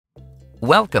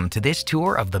Welcome to this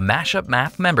tour of the Mashup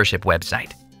Math membership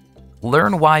website.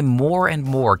 Learn why more and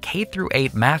more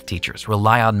K-8 math teachers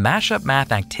rely on Mashup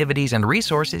Math activities and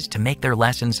resources to make their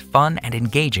lessons fun and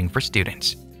engaging for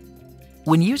students.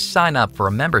 When you sign up for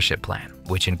a membership plan,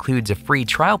 which includes a free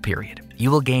trial period,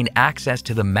 you will gain access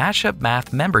to the Mashup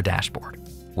Math member dashboard,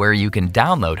 where you can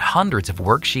download hundreds of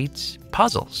worksheets,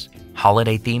 puzzles,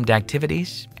 holiday-themed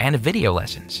activities, and video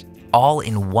lessons, all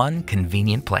in one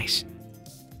convenient place.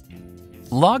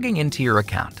 Logging into your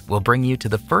account will bring you to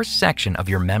the first section of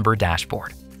your member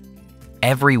dashboard.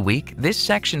 Every week, this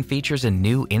section features a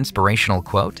new inspirational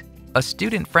quote, a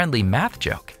student-friendly math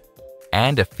joke,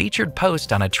 and a featured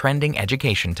post on a trending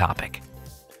education topic.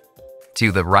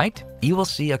 To the right, you will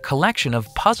see a collection of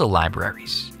puzzle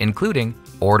libraries, including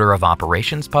order of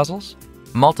operations puzzles,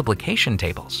 multiplication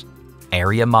tables,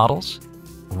 area models,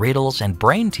 riddles and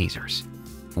brain teasers,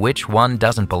 which one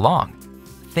doesn't belong,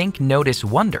 think, notice,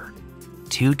 wonder,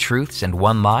 two truths and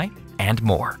one lie, and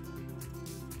more.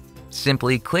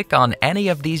 Simply click on any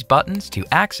of these buttons to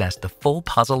access the full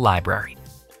puzzle library.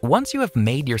 Once you have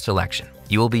made your selection,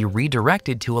 you will be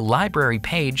redirected to a library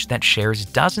page that shares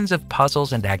dozens of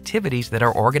puzzles and activities that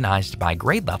are organized by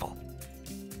grade level.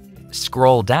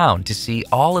 Scroll down to see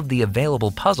all of the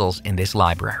available puzzles in this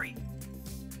library.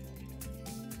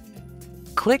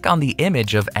 Click on the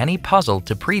image of any puzzle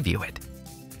to preview it.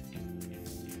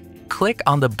 Click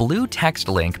on the blue text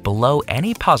link below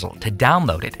any puzzle to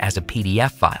download it as a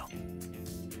PDF file.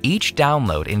 Each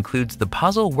download includes the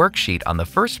puzzle worksheet on the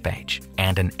first page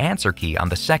and an answer key on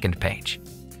the second page.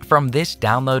 From this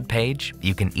download page,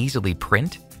 you can easily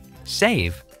print,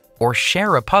 save, or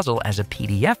share a puzzle as a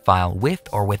PDF file with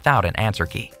or without an answer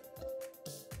key.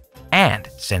 And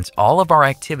since all of our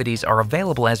activities are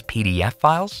available as PDF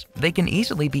files, they can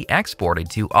easily be exported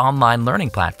to online learning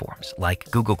platforms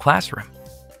like Google Classroom.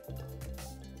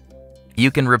 You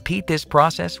can repeat this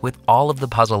process with all of the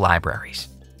puzzle libraries.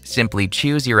 Simply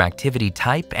choose your activity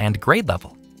type and grade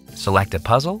level, select a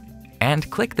puzzle, and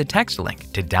click the text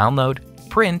link to download,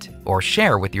 print, or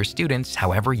share with your students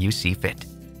however you see fit.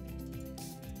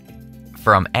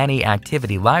 From any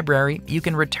activity library, you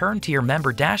can return to your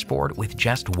member dashboard with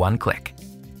just one click.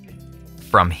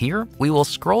 From here, we will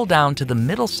scroll down to the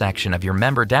middle section of your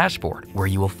member dashboard where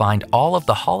you will find all of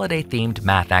the holiday-themed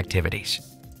math activities.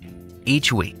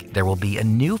 Each week, there will be a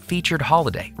new featured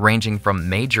holiday ranging from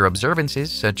major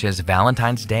observances such as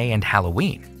Valentine's Day and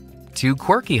Halloween, to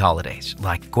quirky holidays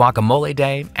like Guacamole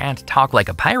Day and Talk Like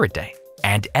a Pirate Day,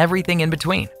 and everything in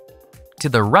between. To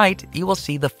the right, you will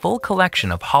see the full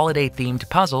collection of holiday-themed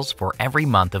puzzles for every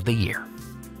month of the year.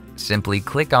 Simply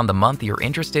click on the month you're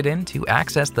interested in to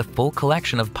access the full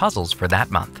collection of puzzles for that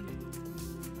month.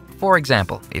 For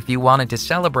example, if you wanted to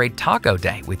celebrate Taco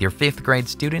Day with your 5th grade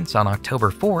students on October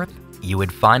 4th, you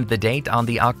would find the date on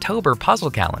the October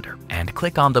puzzle calendar and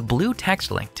click on the blue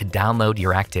text link to download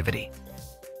your activity.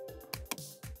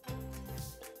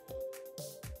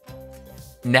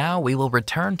 Now we will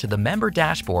return to the member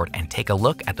dashboard and take a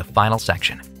look at the final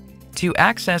section. To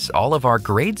access all of our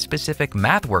grade-specific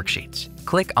math worksheets,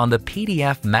 click on the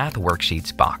PDF Math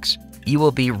Worksheets box. You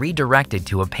will be redirected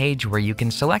to a page where you can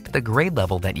select the grade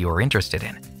level that you are interested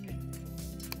in.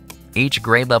 Each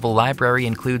grade level library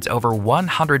includes over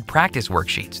 100 practice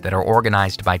worksheets that are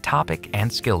organized by topic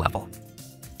and skill level.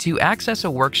 To access a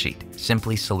worksheet,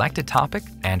 simply select a topic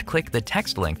and click the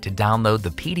text link to download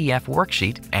the PDF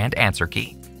worksheet and answer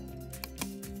key.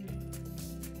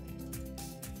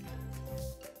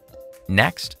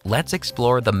 Next, let's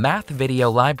explore the math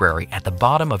video library at the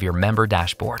bottom of your member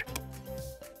dashboard.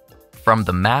 From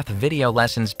the Math Video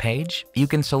Lessons page, you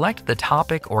can select the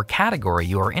topic or category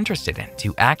you are interested in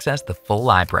to access the full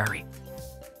library.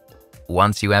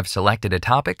 Once you have selected a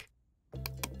topic,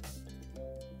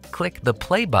 click the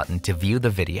play button to view the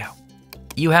video.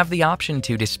 You have the option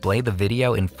to display the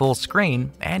video in full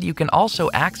screen, and you can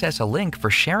also access a link for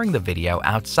sharing the video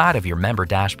outside of your member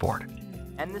dashboard.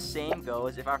 And the same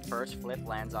goes if our first flip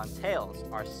lands on tails.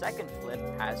 Our second flip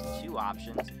has two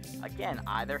options, again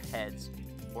either heads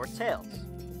or tails.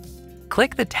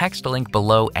 Click the text link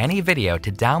below any video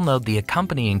to download the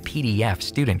accompanying PDF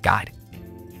student guide.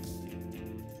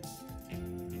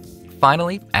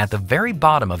 Finally, at the very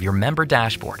bottom of your member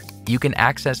dashboard, you can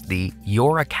access the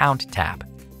Your Account tab,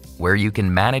 where you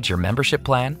can manage your membership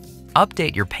plan,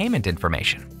 update your payment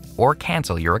information, or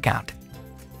cancel your account.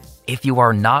 If you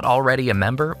are not already a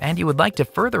member and you would like to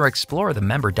further explore the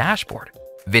member dashboard,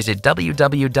 visit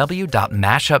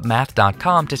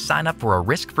www.mashupmath.com to sign up for a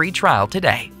risk-free trial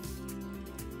today.